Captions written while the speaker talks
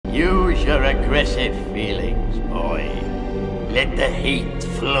your aggressive feelings, boy. Let the heat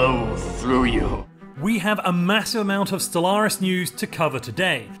flow through you. We have a massive amount of Stellaris news to cover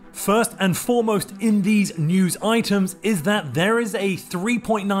today. First and foremost in these news items is that there is a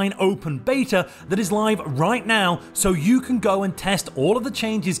 3.9 open beta that is live right now, so you can go and test all of the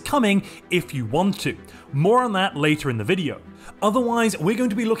changes coming if you want to. More on that later in the video. Otherwise, we're going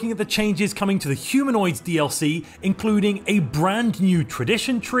to be looking at the changes coming to the Humanoids DLC, including a brand new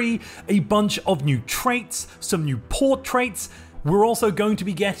tradition tree, a bunch of new traits, some new port traits. We're also going to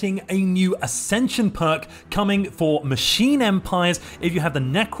be getting a new Ascension Perk coming for Machine Empires if you have the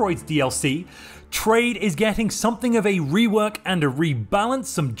Necroids DLC. Trade is getting something of a rework and a rebalance.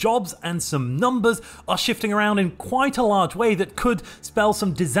 Some jobs and some numbers are shifting around in quite a large way that could spell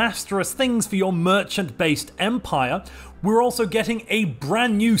some disastrous things for your merchant-based empire. We're also getting a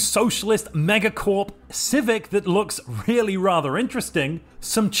brand new socialist megacorp Civic that looks really rather interesting.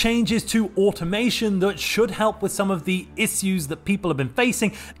 Some changes to automation that should help with some of the issues that people have been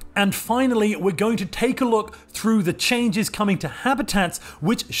facing. And finally, we're going to take a look through the changes coming to habitats,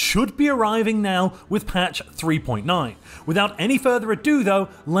 which should be arriving now with patch 3.9. Without any further ado though,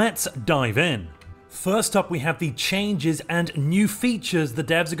 let's dive in. First up, we have the changes and new features the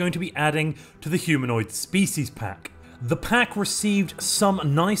devs are going to be adding to the Humanoid Species Pack. The pack received some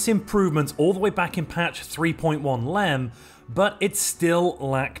nice improvements all the way back in patch 3.1 LEM, but it still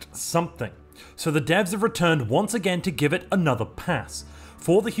lacked something. So the devs have returned once again to give it another pass.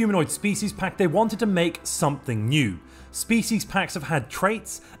 For the Humanoid Species Pack, they wanted to make something new. Species packs have had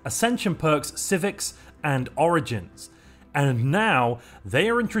traits, Ascension Perks, Civics, and Origins. And now they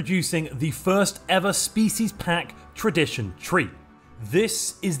are introducing the first ever Species Pack Tradition Tree.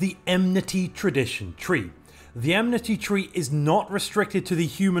 This is the Enmity Tradition Tree. The Enmity tree is not restricted to the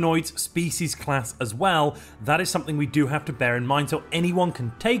Humanoids species class as well. That is something we do have to bear in mind, so anyone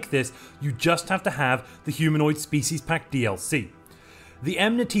can take this, you just have to have the Humanoid Species Pack DLC. The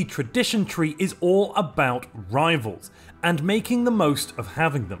Enmity Tradition tree is all about rivals, and making the most of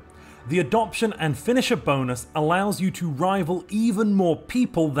having them. The Adoption and Finisher bonus allows you to rival even more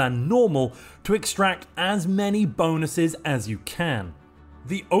people than normal to extract as many bonuses as you can.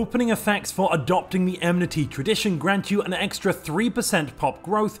 The opening effects for adopting the Enmity Tradition grant you an extra 3% pop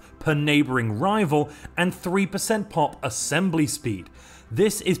growth per neighbouring rival and 3% pop assembly speed.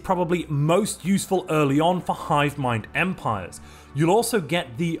 This is probably most useful early on for hive mind empires. You'll also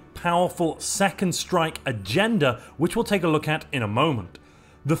get the powerful Second Strike agenda, which we'll take a look at in a moment.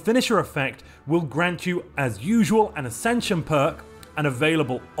 The Finisher effect will grant you, as usual, an Ascension Perk. An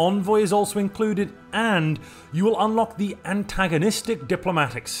available envoy is also included, and you will unlock the antagonistic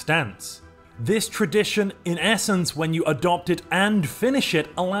diplomatic stance. This tradition, in essence, when you adopt it and finish it,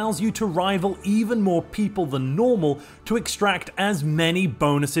 allows you to rival even more people than normal to extract as many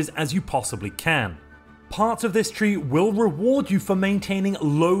bonuses as you possibly can. Parts of this tree will reward you for maintaining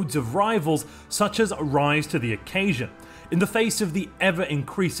loads of rivals, such as rise to the occasion. In the face of the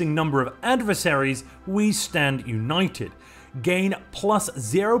ever-increasing number of adversaries, we stand united. Gain plus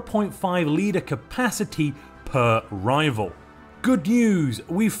 0.5 leader capacity per rival. Good news,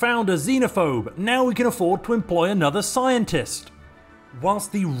 we found a xenophobe, now we can afford to employ another scientist.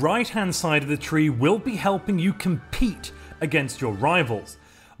 Whilst the right hand side of the tree will be helping you compete against your rivals,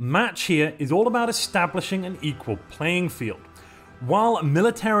 Match here is all about establishing an equal playing field. While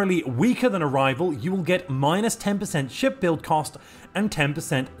militarily weaker than a rival, you will get minus 10% ship build cost and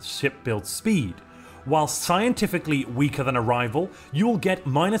 10% ship build speed. While scientifically weaker than a rival, you will get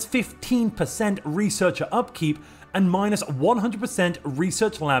minus 15% researcher upkeep and minus 100%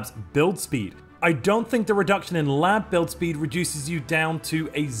 research labs build speed. I don't think the reduction in lab build speed reduces you down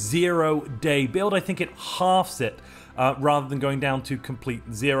to a 0-day build. I think it halves it rather than going down to complete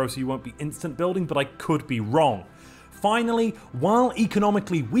 0, so you won't be instant building, but I could be wrong. Finally, while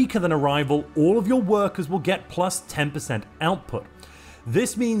economically weaker than a rival, all of your workers will get plus 10% output.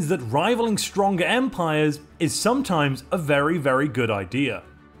 This means that rivaling stronger empires is sometimes a very, very good idea.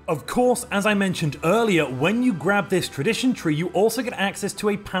 Of course, as I mentioned earlier, when you grab this tradition tree, you also get access to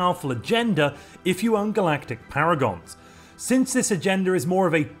a powerful agenda if you own Galactic Paragons. Since this agenda is more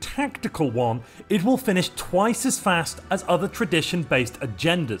of a tactical one, it will finish twice as fast as other tradition-based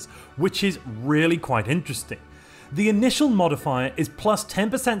agendas, which is really quite interesting. The initial modifier is plus 10%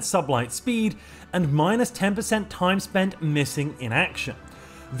 sublight speed and minus 10% time spent missing in action.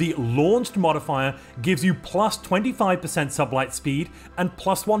 The launched modifier gives you plus 25% sublight speed and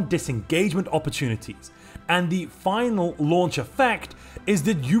plus 1 disengagement opportunities. And the final launch effect is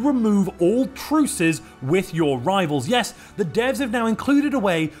that you remove all truces with your rivals. Yes, the devs have now included a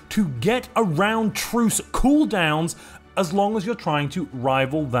way to get around truce cooldowns as long as you're trying to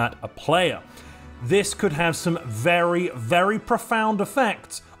rival that a player. This could have some very, very profound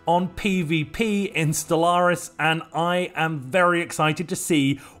effects on PvP in Stellaris, and I am very excited to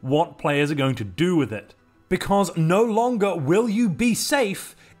see what players are going to do with it. Because no longer will you be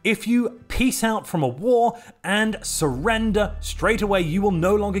safe if you peace out from a war and surrender straight away. You will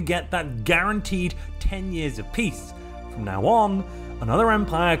no longer get that guaranteed 10 years of peace. From now on, another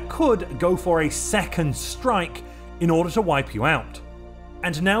empire could go for a second strike in order to wipe you out.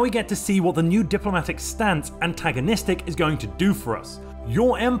 And now we get to see what the new diplomatic stance, antagonistic, is going to do for us.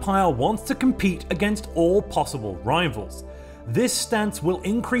 Your empire wants to compete against all possible rivals. This stance will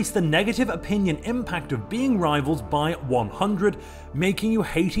increase the negative opinion impact of being rivals by 100, making you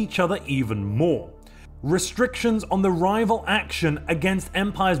hate each other even more. Restrictions on the rival action against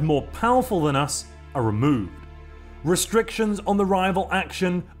empires more powerful than us are removed. Restrictions on the rival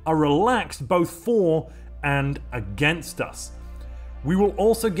action are relaxed both for and against us. We will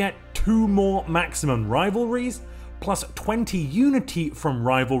also get 2 more maximum rivalries, plus 20 unity from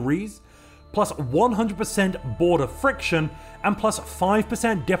rivalries, plus 100% border friction, and plus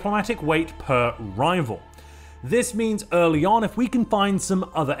 5% diplomatic weight per rival. This means early on, if we can find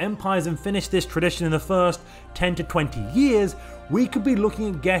some other empires and finish this tradition in the first 10 to 20 years, we could be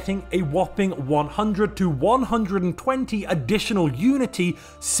looking at getting a whopping 100 to 120 additional unity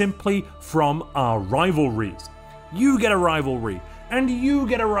simply from our rivalries. You get a rivalry, and you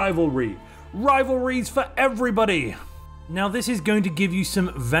get a rivalry. Rivalries for everybody! Now this is going to give you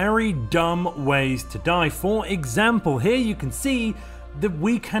some very dumb ways to die. For example, here you can see that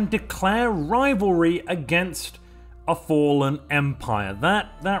we can declare rivalry against a fallen empire.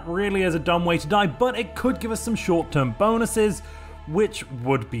 That really is a dumb way to die, but it could give us some short-term bonuses, which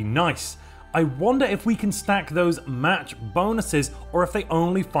would be nice. I wonder if we can stack those match bonuses, or if they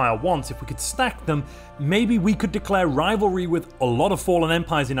only fire once. If we could stack them, maybe we could declare rivalry with a lot of fallen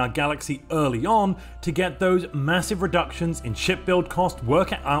empires in our galaxy early on to get those massive reductions in ship build cost,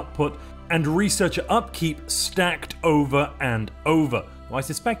 worker output, and researcher upkeep stacked over and over. Though I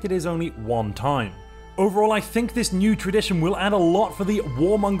suspect it is only one time. Overall, I think this new tradition will add a lot for the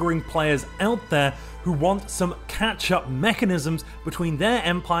warmongering players out there who want some catch-up mechanisms between their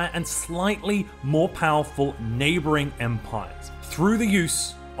empire and slightly more powerful neighboring empires through the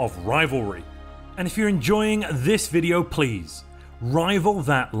use of rivalry. And if you're enjoying this video, please rival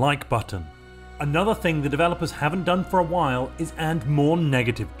that like button. Another thing the developers haven't done for a while is add more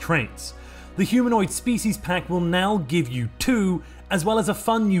negative traits. The humanoid species pack will now give you 2, as well as a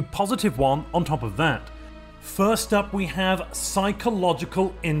fun new positive one on top of that. First up, we have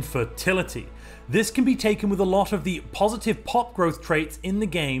psychological infertility. This can be taken with a lot of the positive pop growth traits in the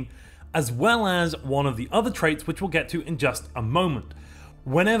game, as well as one of the other traits which we'll get to in just a moment.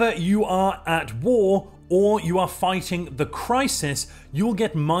 Whenever you are at war or you are fighting the crisis, you will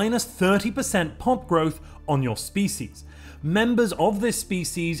get minus 30% pop growth on your species. Members of this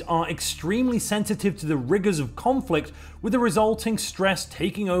species are extremely sensitive to the rigors of conflict, with the resulting stress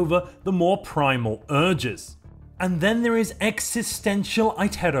taking over the more primal urges. And then there is existential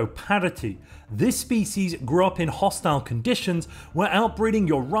iteropathity. This species grew up in hostile conditions where outbreeding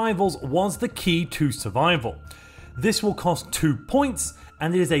your rivals was the key to survival. This will cost 2 points,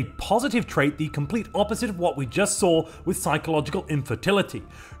 and it is a positive trait, the complete opposite of what we just saw with psychological infertility.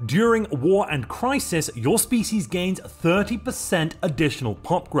 During war and crisis, your species gains 30% additional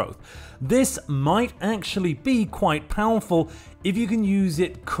pop growth. This might actually be quite powerful if you can use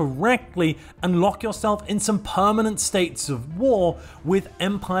it correctly and lock yourself in some permanent states of war with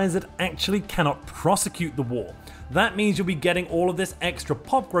empires that actually cannot prosecute the war. That means you'll be getting all of this extra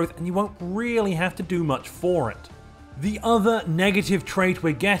pop growth and you won't really have to do much for it. The other negative trait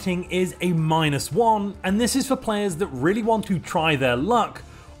we're getting is a -1, and this is for players that really want to try their luck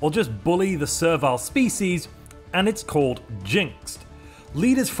or just bully the servile species, and it's called Jinxed.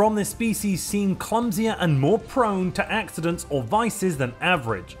 Leaders from this species seem clumsier and more prone to accidents or vices than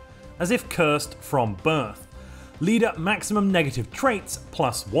average, as if cursed from birth. Leader maximum negative traits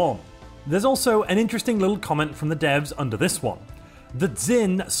 +1. There's also an interesting little comment from the devs under this one, that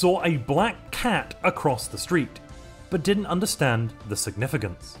Zin saw a black cat across the street, but didn't understand the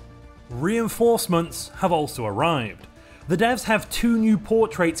significance. Reinforcements have also arrived. The devs have 2 new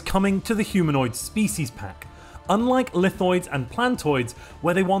portraits coming to the humanoid species pack. Unlike lithoids and plantoids,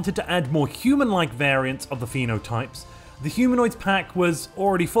 where they wanted to add more human-like variants of the phenotypes, the humanoids pack was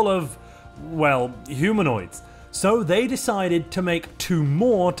already full of, well, humanoids. So they decided to make 2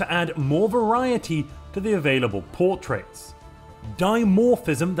 more to add more variety to the available portraits.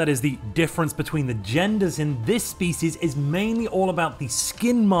 Dimorphism, that is the difference between the genders in this species, is mainly all about the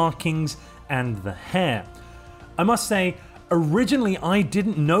skin markings and the hair. I must say, originally I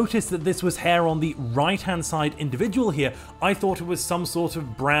didn't notice that this was hair on the right hand side individual here. I thought it was some sort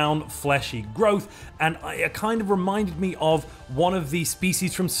of brown fleshy growth, and it kind of reminded me of one of the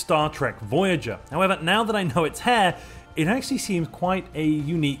species from Star Trek Voyager. However, now that I know it's hair, it actually seems quite a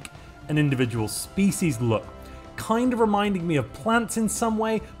unique and individual species look. Kind of reminding me of plants in some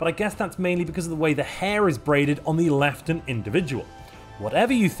way, but I guess that's mainly because of the way the hair is braided on the left individual.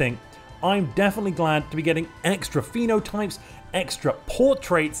 Whatever you think, I'm definitely glad to be getting extra phenotypes, extra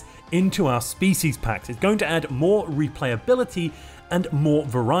portraits into our species packs. It's going to add more replayability and more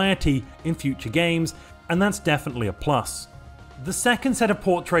variety in future games, and that's definitely a plus. The second set of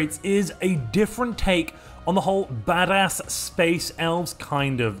portraits is a different take on the whole badass space elves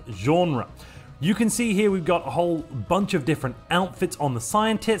kind of genre. You can see here we've got a whole bunch of different outfits on the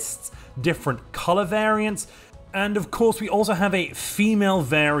scientists, different color variants, and of course we also have a female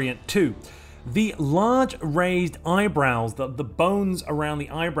variant too. The large raised eyebrows, the bones around the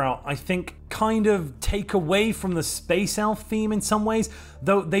eyebrow, I think kind of take away from the space elf theme in some ways,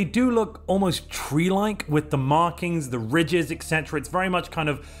 though they do look almost tree-like with the markings, the ridges, etc. It's very much kind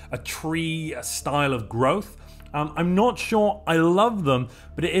of a tree style of growth. I'm not sure I love them,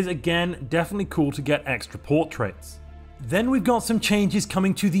 but it is again definitely cool to get extra portraits. Then we've got some changes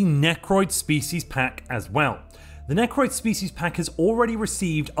coming to the Necroid species pack as well. The Necroid species pack has already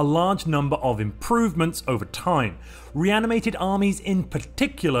received a large number of improvements over time. Reanimated armies in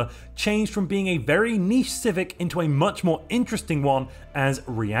particular changed from being a very niche Civic into a much more interesting one as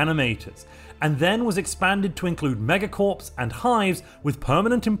reanimators, and then was expanded to include megacorps and hives with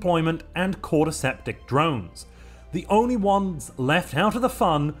permanent employment and cordyceptic drones. The only ones left out of the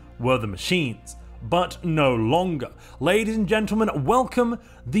fun were the machines, but no longer. Ladies and gentlemen, welcome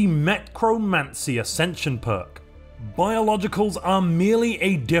the Necromancy Ascension Perk. Biologicals are merely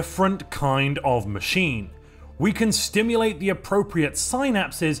a different kind of machine. We can stimulate the appropriate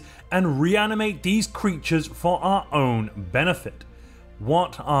synapses and reanimate these creatures for our own benefit.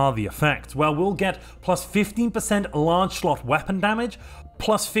 What are the effects? Well, we'll get plus 15% large slot weapon damage,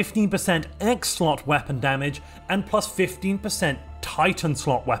 plus 15% X slot weapon damage, and plus 15% Titan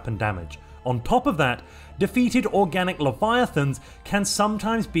slot weapon damage. On top of that, defeated organic leviathans can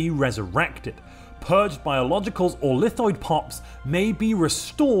sometimes be resurrected. Purged biologicals or lithoid pops may be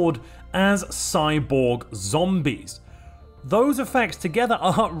restored as cyborg zombies. Those effects together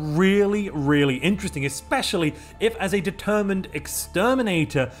are really interesting, especially if as a determined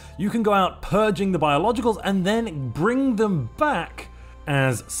exterminator you can go out purging the biologicals and then bring them back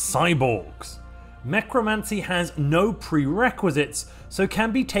as cyborgs. Necromancy has no prerequisites, so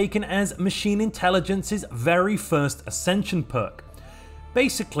can be taken as Machine Intelligence's very first Ascension perk.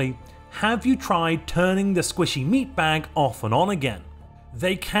 Basically, have you tried turning the squishy meat bag off and on again?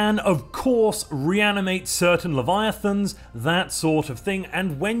 They can, of course, reanimate certain leviathans, that sort of thing,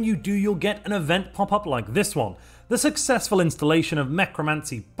 and when you do, you'll get an event pop up like this one. The successful installation of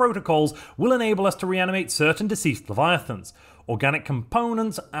necromancy protocols will enable us to reanimate certain deceased leviathans. Organic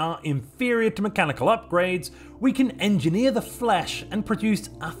components are inferior to mechanical upgrades. We can engineer the flesh and produce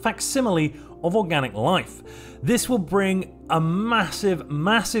a facsimile of organic life. This will bring a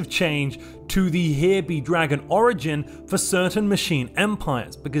massive change to the Here Be Dragon origin for certain machine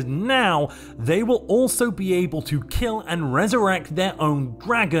empires, because now they will also be able to kill and resurrect their own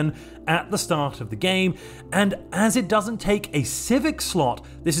dragon at the start of the game, and as it doesn't take a Civic slot,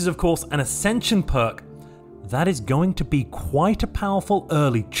 this is of course an Ascension perk, that is going to be quite a powerful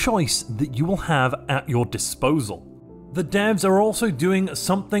early choice that you will have at your disposal. The devs are also doing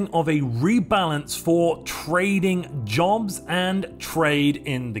something of a rebalance for trading jobs and trade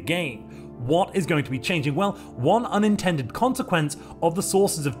in the game. What is going to be changing? Well, one unintended consequence of the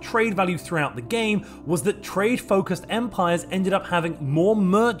sources of trade value throughout the game was that trade-focused empires ended up having more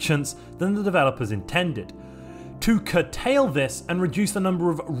merchants than the developers intended. To curtail this and reduce the number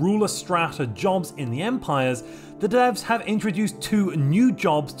of ruler strata jobs in the empires, the devs have introduced 2 new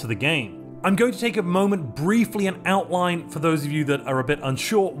jobs to the game. I'm going to take a moment briefly and outline, for those of you that are a bit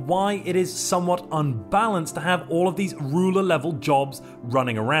unsure, why it is somewhat unbalanced to have all of these ruler level jobs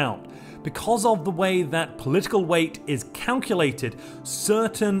running around. Because of the way that political weight is calculated,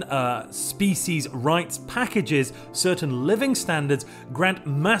 certain species rights packages, certain living standards grant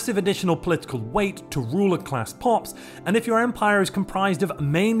massive additional political weight to ruler class pops, and if your empire is comprised of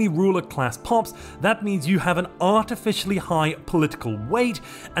mainly ruler class pops, that means you have an artificially high political weight,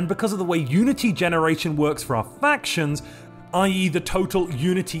 and because of the way unity generation works for our factions, i.e. the total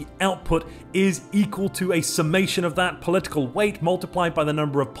unity output is equal to a summation of that political weight multiplied by the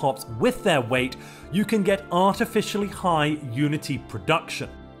number of pops with their weight, you can get artificially high unity production.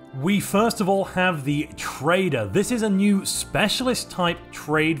 We first of all have the Trader. This is a new specialist type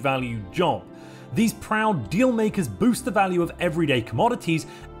trade value job. These proud deal makers boost the value of everyday commodities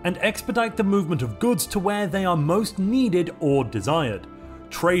and expedite the movement of goods to where they are most needed or desired.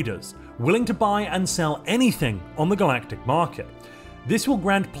 Traders, willing to buy and sell anything on the galactic market. This will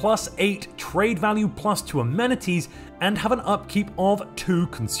grant +8 trade value +2 amenities and have an upkeep of 2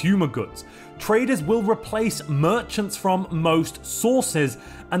 consumer goods. Traders will replace merchants from most sources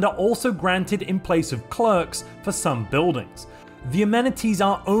and are also granted in place of clerks for some buildings. The amenities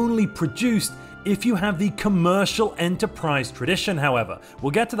are only produced if you have the commercial enterprise tradition, however.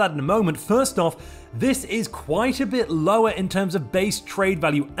 We'll get to that in a moment. First off, this is quite a bit lower in terms of base trade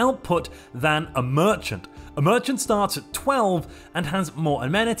value output than a merchant. A merchant starts at 12 and has more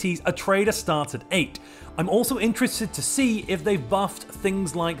amenities, a trader starts at 8. I'm also interested to see if they've buffed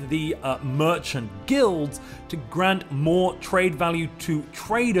things like the merchant guilds to grant more trade value to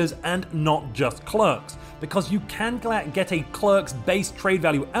traders and not just clerks, because you can get a clerk's base trade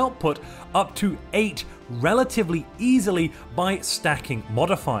value output up to 8 relatively easily by stacking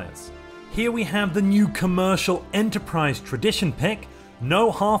modifiers. Here we have the new commercial enterprise tradition pick.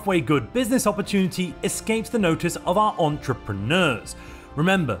 No halfway good business opportunity escapes the notice of our entrepreneurs.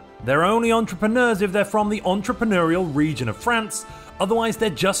 Remember, they're only entrepreneurs if they're from the entrepreneurial region of France, otherwise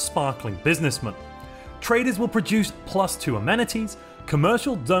they're just sparkling businessmen. Traders will produce +2 amenities,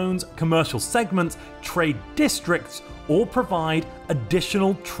 commercial zones, commercial segments, trade districts, or provide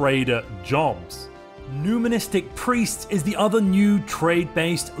additional trader jobs. Numismatic Priests is the other new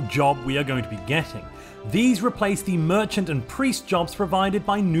trade-based job we are going to be getting. These replace the merchant and priest jobs provided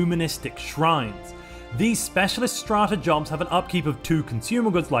by numismatic shrines. These specialist strata jobs have an upkeep of 2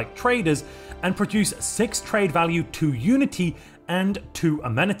 consumer goods like traders and produce 6 trade value, 2 unity, and 2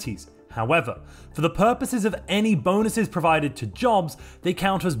 amenities. However, for the purposes of any bonuses provided to jobs, they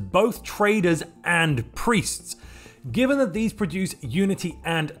count as both traders and priests. Given that these produce unity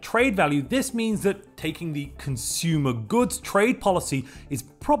and trade value, this means that taking the consumer goods trade policy is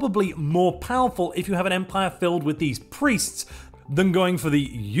probably more powerful if you have an empire filled with these priests than going for the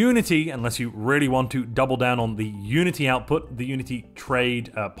unity, unless you really want to double down on the unity output, the unity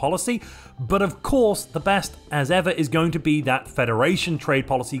trade policy. But of course, the best as ever is going to be that federation trade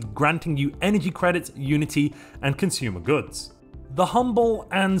policy, granting you energy credits, unity, and consumer goods. The humble,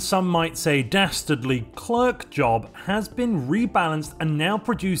 and some might say dastardly, clerk job has been rebalanced and now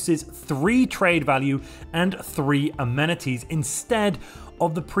produces 3 trade value and 3 amenities instead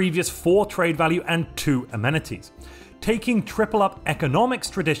of the previous 4 trade value and 2 amenities. Taking triple up economics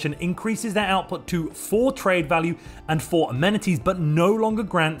tradition increases their output to 4 trade value and 4 amenities, but no longer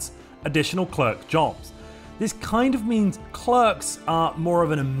grants additional clerk jobs. This kind of means clerks are more of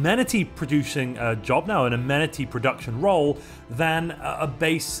an amenity producing job now, an amenity production role, than a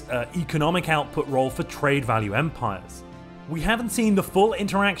base economic output role for trade value empires. We haven't seen the full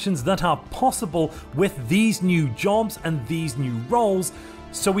interactions that are possible with these new jobs and these new roles,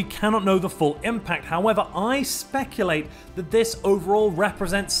 so we cannot know the full impact. However, I speculate that this overall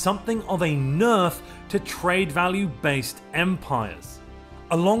represents something of a nerf to trade value based empires.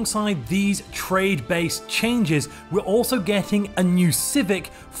 Alongside these trade-based changes, we're also getting a new Civic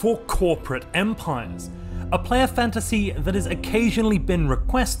for corporate empires. A player fantasy that has occasionally been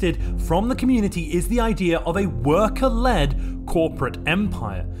requested from the community is the idea of a worker-led corporate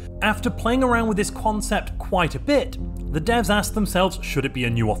empire. After playing around with this concept quite a bit, the devs asked themselves, should it be a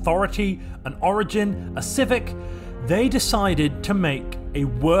new authority, an origin, a civic? They decided to make a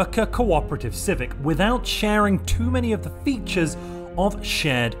worker cooperative civic without sharing too many of the features of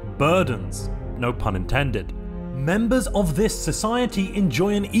shared burdens. No pun intended. Members of this society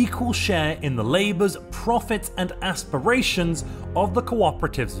enjoy an equal share in the labours, profits and aspirations of the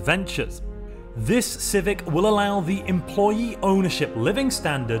cooperative's ventures. This civic will allow the employee ownership living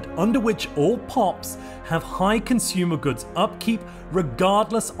standard under which all pops have high consumer goods upkeep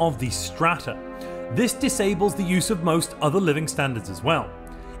regardless of the strata. This disables the use of most other living standards as well.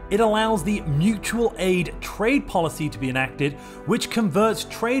 It allows the mutual aid trade policy to be enacted, which converts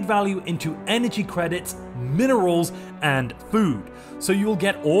trade value into energy credits, minerals, and food. So you will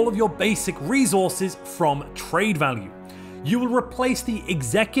get all of your basic resources from trade value. You will replace the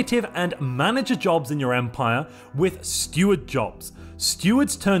executive and manager jobs in your empire with steward jobs.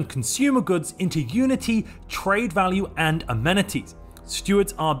 Stewards turn consumer goods into unity, trade value, and amenities.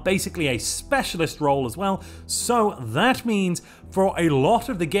 Stewards are basically a specialist role as well, so that means for a lot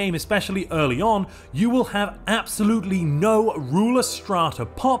of the game, especially early on, you will have absolutely no ruler strata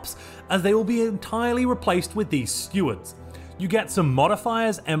pops, as they will be entirely replaced with these stewards. You get some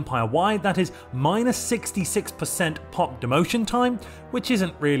modifiers empire-wide, that is minus 66% pop demotion time, which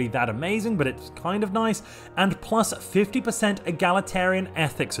isn't really that amazing, but it's kind of nice, and plus 50% egalitarian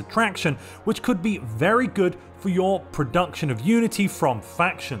ethics attraction, which could be very good for your production of unity from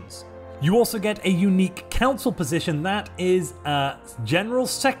factions. You also get a unique council position, that is General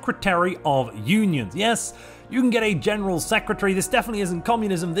Secretary of Unions. Yes, you can get a General Secretary. This definitely isn't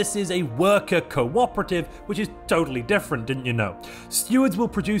communism, this is a worker cooperative, which is totally different, didn't you know? Stewards will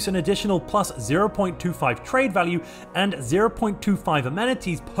produce an additional plus 0.25 trade value and 0.25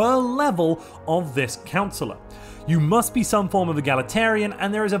 amenities per level of this councillor. You must be some form of egalitarian,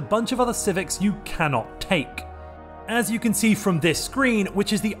 and there is a bunch of other civics you cannot take. As you can see from this screen,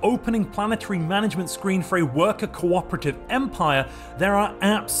 which is the opening planetary management screen for a worker cooperative empire, there are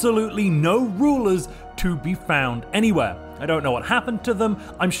absolutely no rulers to be found anywhere. I don't know what happened to them,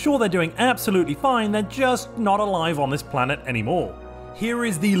 I'm sure they're doing absolutely fine, they're just not alive on this planet anymore. Here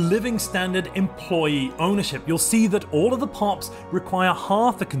is the living standard employee ownership. You'll see that all of the pops require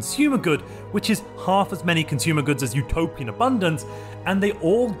half a consumer good, which is half as many consumer goods as Utopian Abundance, and they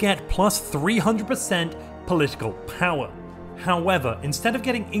all get plus 300% political power. However, instead of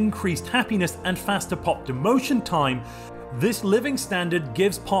getting increased happiness and faster pop demotion time, this living standard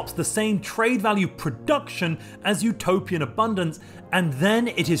gives pops the same trade value production as Utopian Abundance, and then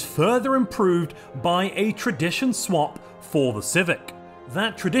it is further improved by a tradition swap for the Civic.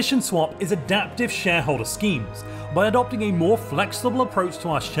 That tradition swap is adaptive shareholder schemes. By adopting a more flexible approach to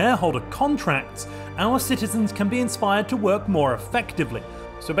our shareholder contracts, our citizens can be inspired to work more effectively.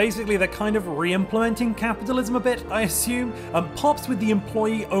 So basically they're kind of re-implementing capitalism a bit, I assume. Pops with the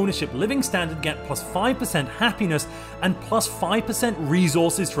employee ownership living standard get plus 5% happiness and plus 5%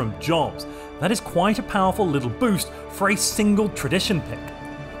 resources from jobs. That is quite a powerful little boost for a single tradition pick.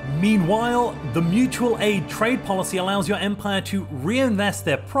 Meanwhile, the mutual aid trade policy allows your empire to reinvest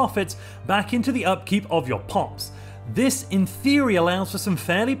their profits back into the upkeep of your pops. This, in theory, allows for some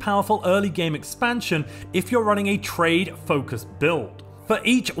fairly powerful early game expansion if you're running a trade-focused build. For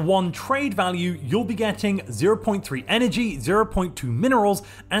each 1 trade value, you'll be getting 0.3 energy, 0.2 minerals,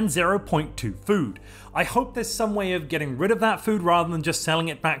 and 0.2 food. I hope there's some way of getting rid of that food rather than just selling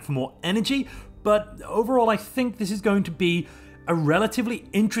it back for more energy, but overall I think this is going to be a relatively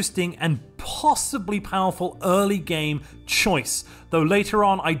interesting and possibly powerful early game choice, though later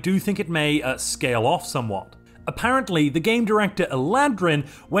on I do think it may scale off somewhat. Apparently, the game director Eladrin,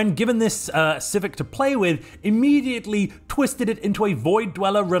 when given this Civic to play with, immediately twisted it into a Void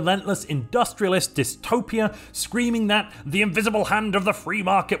Dweller relentless industrialist dystopia, screaming that the invisible hand of the free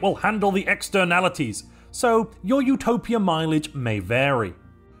market will handle the externalities. So your utopia mileage may vary.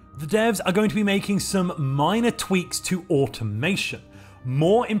 The devs are going to be making some minor tweaks to automation.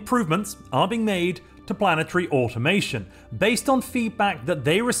 More improvements are being made to planetary automation. Based on feedback that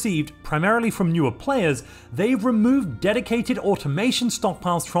they received primarily from newer players, they've removed dedicated automation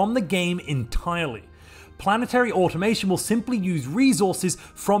stockpiles from the game entirely. Planetary automation will simply use resources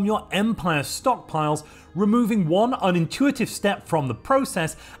from your Empire stockpiles, removing one unintuitive step from the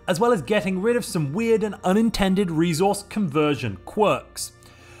process, as well as getting rid of some weird and unintended resource conversion quirks.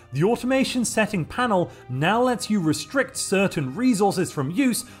 The automation setting panel now lets you restrict certain resources from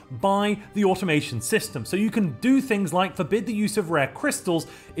use by the automation system, so you can do things like forbid the use of rare crystals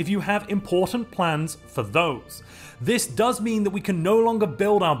if you have important plans for those. This does mean that we can no longer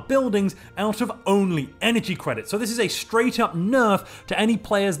build our buildings out of only energy credits, so this is a straight up nerf to any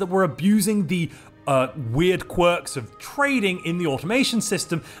players that were abusing the weird quirks of trading in the automation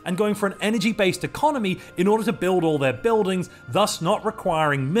system and going for an energy-based economy in order to build all their buildings, thus not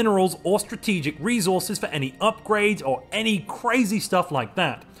requiring minerals or strategic resources for any upgrades or any crazy stuff like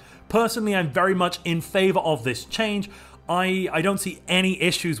that. Personally, I'm very much in favor of this change. I don't see any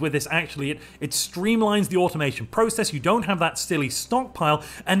issues with this actually. It streamlines the automation process, you don't have that silly stockpile,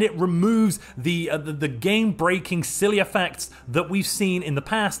 and it removes the game-breaking silly effects that we've seen in the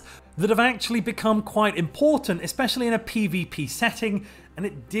past that have actually become quite important, especially in a PvP setting, and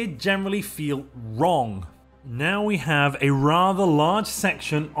it did generally feel wrong. Now we have a rather large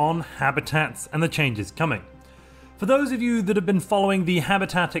section on habitats and the changes coming. For those of you that have been following the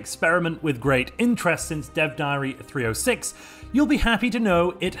habitat experiment with great interest since Dev Diary 306, you'll be happy to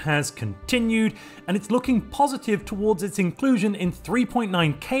know it has continued, and it's looking positive towards its inclusion in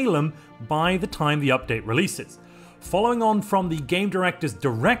 3.9 Calum by the time the update releases. Following on from the game director's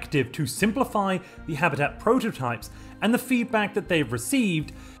directive to simplify the habitat prototypes and the feedback that they've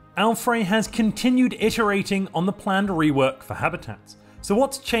received, Alfrey has continued iterating on the planned rework for habitats. So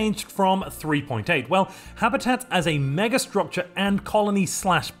what's changed from 3.8? Well, habitats as a megastructure and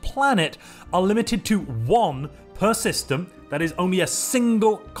colony/planet are limited to 1 per system. That is only a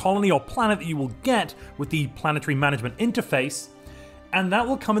single colony or planet that you will get with the planetary management interface. And that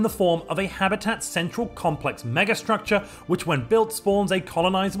will come in the form of a habitat central complex megastructure, which when built spawns a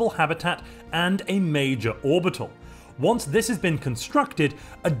colonizable habitat and a major orbital. Once this has been constructed,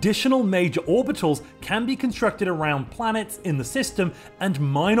 additional major orbitals can be constructed around planets in the system, and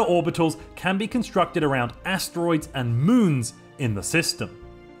minor orbitals can be constructed around asteroids and moons in the system.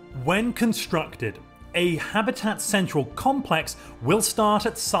 When constructed, a habitat central complex will start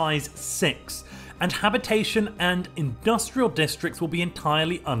at size 6, and habitation and industrial districts will be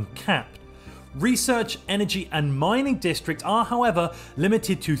entirely uncapped. Research, energy, and mining districts are, however,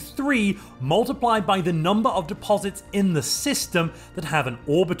 limited to 3 multiplied by the number of deposits in the system that have an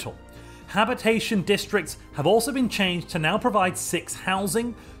orbital. Habitation districts have also been changed to now provide 6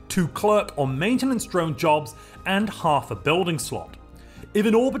 housing, 2 clerk or maintenance drone jobs, and half a building slot. If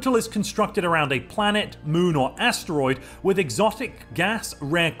an orbital is constructed around a planet, moon, or asteroid with exotic gas,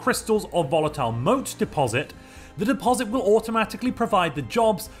 rare crystals, or volatile motes deposit, the deposit will automatically provide the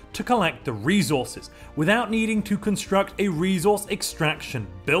jobs to collect the resources, without needing to construct a resource extraction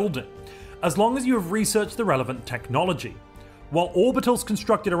building, as long as you have researched the relevant technology. While orbitals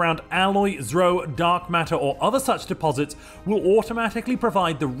constructed around alloy, zro, dark matter, or other such deposits will automatically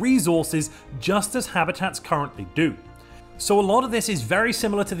provide the resources just as habitats currently do. So a lot of this is very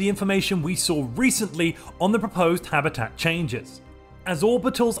similar to the information we saw recently on the proposed habitat changes. As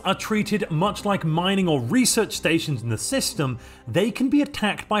orbitals are treated much like mining or research stations in the system, they can be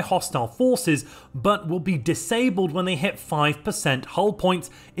attacked by hostile forces, but will be disabled when they hit 5% hull points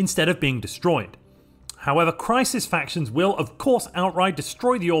instead of being destroyed. However, crisis factions will of course outright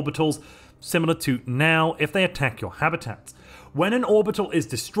destroy the orbitals, similar to now if they attack your habitats. When an orbital is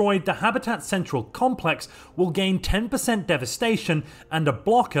destroyed, the habitat central complex will gain 10% devastation and a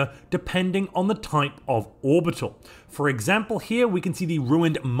blocker depending on the type of orbital. For example, here we can see the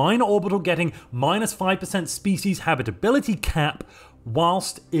ruined minor orbital getting -5% species habitability cap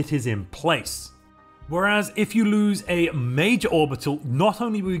whilst it is in place. Whereas if you lose a major orbital, not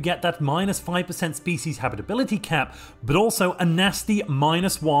only will you get that -5% species habitability cap, but also a nasty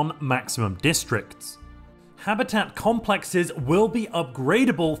 -1 maximum districts. Habitat complexes will be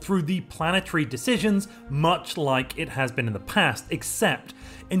upgradable through the planetary decisions, much like it has been in the past, except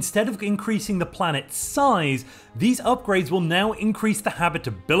instead of increasing the planet's size, these upgrades will now increase the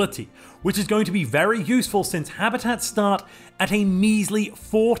habitability, which is going to be very useful since habitats start at a measly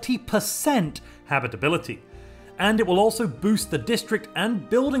 40% habitability. And it will also boost the district and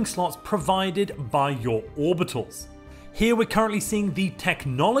building slots provided by your orbitals. Here we're currently seeing the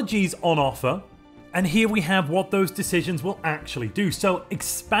technologies on offer, and here we have what those decisions will actually do. So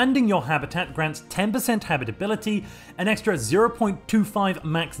expanding your habitat grants 10% habitability, an extra 0.25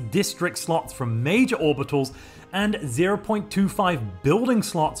 max district slots from major orbitals, and 0.25 building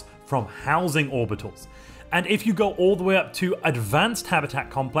slots from housing orbitals. And if you go all the way up to advanced habitat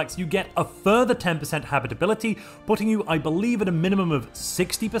complex, you get a further 10% habitability, putting you, I believe, at a minimum of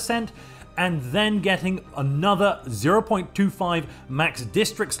 60%, and then getting another 0.25 max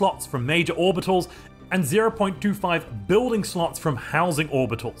district slots from major orbitals and 0.25 building slots from housing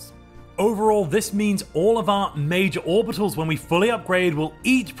orbitals. Overall, this means all of our major orbitals, when we fully upgrade, will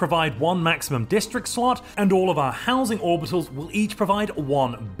each provide 1 maximum district slot, and all of our housing orbitals will each provide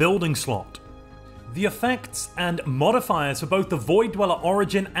 1 building slot. The effects and modifiers for both the Void Dweller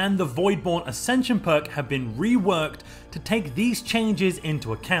Origin and the Voidborn Ascension Perk have been reworked to take these changes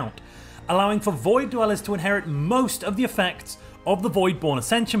into account, allowing for Void Dwellers to inherit most of the effects of the Voidborn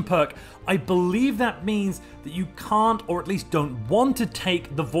Ascension Perk. I believe that means that you can't, or at least don't want to,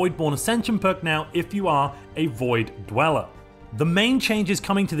 take the Voidborn Ascension Perk now if you are a Void Dweller. The main changes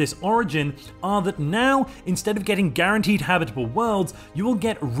coming to this origin are that now, instead of getting guaranteed habitable worlds, you will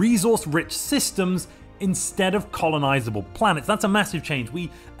get resource-rich systems instead of colonizable planets. That's a massive change. We,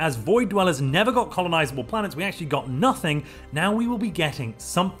 as Void Dwellers, never got colonizable planets. We actually got nothing. Now we will be getting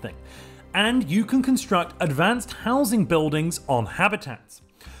something. And you can construct advanced housing buildings on habitats.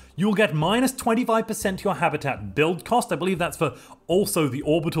 You will get -25% to your habitat build cost. I believe that's for also the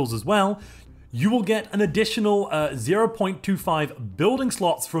orbitals as well. You will get an additional 0.25 building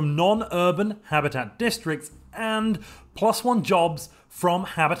slots from non-urban habitat districts and +1 jobs from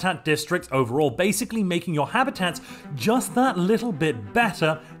habitat districts overall, basically making your habitats just that little bit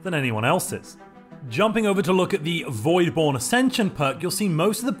better than anyone else's. Jumping over to look at the Voidborn Ascension Perk, you'll see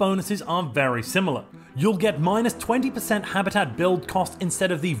most of the bonuses are very similar. You'll get minus 20% habitat build cost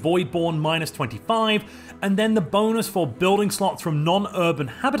instead of the Voidborn minus 25, and then the bonus for building slots from non-urban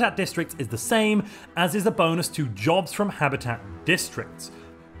habitat districts is the same, as is the bonus to jobs from habitat districts.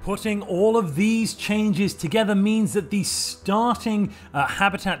 Putting all of these changes together means that the starting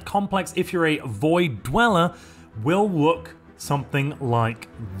habitat complex, if you're a Void Dweller, will look something like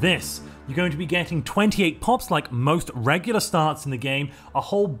this. You're going to be getting 28 pops like most regular starts in the game, a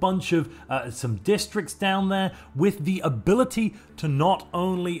whole bunch of some districts down there with the ability to not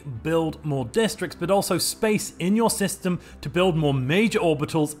only build more districts but also space in your system to build more major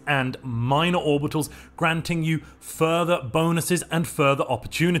orbitals and minor orbitals, granting you further bonuses and further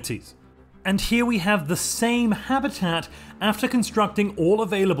opportunities. And here we have the same habitat after constructing all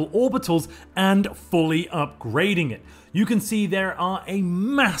available orbitals and fully upgrading it. You can see there are a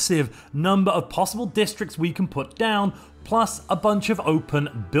massive number of possible districts we can put down, plus a bunch of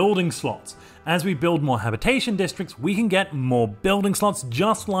open building slots. As we build more habitation districts, we can get more building slots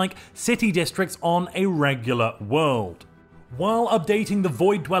just like city districts on a regular world. While updating the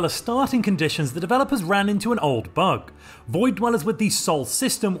Void Dweller starting conditions, the developers ran into an old bug. Void Dwellers with the Sol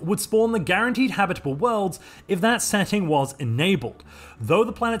system would spawn the guaranteed habitable worlds if that setting was enabled, though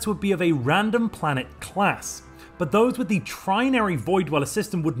the planets would be of a random planet class. But those with the Trinary Void Dweller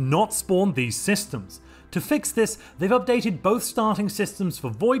system would not spawn these systems. To fix this, they've updated both starting systems for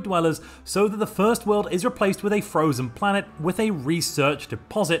Void Dwellers so that the first world is replaced with a frozen planet with a research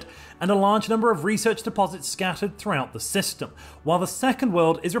deposit, and a large number of research deposits scattered throughout the system, while the second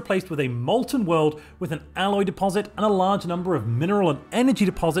world is replaced with a molten world with an alloy deposit and a large number of mineral and energy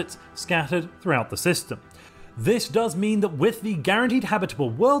deposits scattered throughout the system. This does mean that with the guaranteed habitable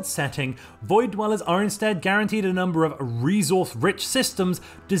world setting, Void Dwellers are instead guaranteed a number of resource-rich systems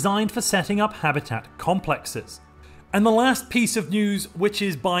designed for setting up habitat complexes. And the last piece of news, which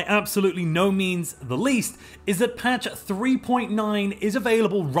is by absolutely no means the least, is that patch 3.9 is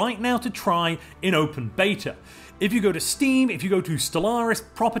available right now to try in open beta. If you go to Steam, if you go to Stellaris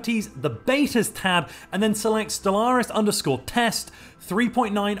Properties, the Betas tab, and then select Stellaris_test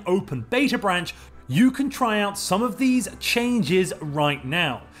 3.9 open beta branch, you can try out some of these changes right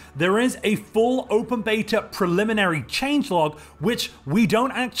now. There is a full open beta preliminary changelog, which we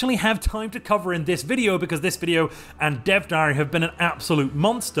don't actually have time to cover in this video because this video and Dev Diary have been an absolute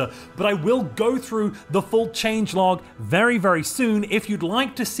monster, but I will go through the full changelog very soon. If you'd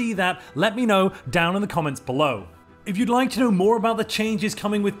like to see that, let me know down in the comments below. If you'd like to know more about the changes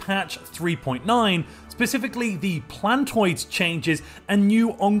coming with patch 3.9, specifically the Plantoids changes and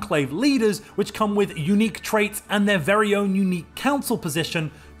new Enclave leaders which come with unique traits and their very own unique council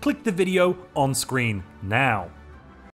position, click the video on screen now.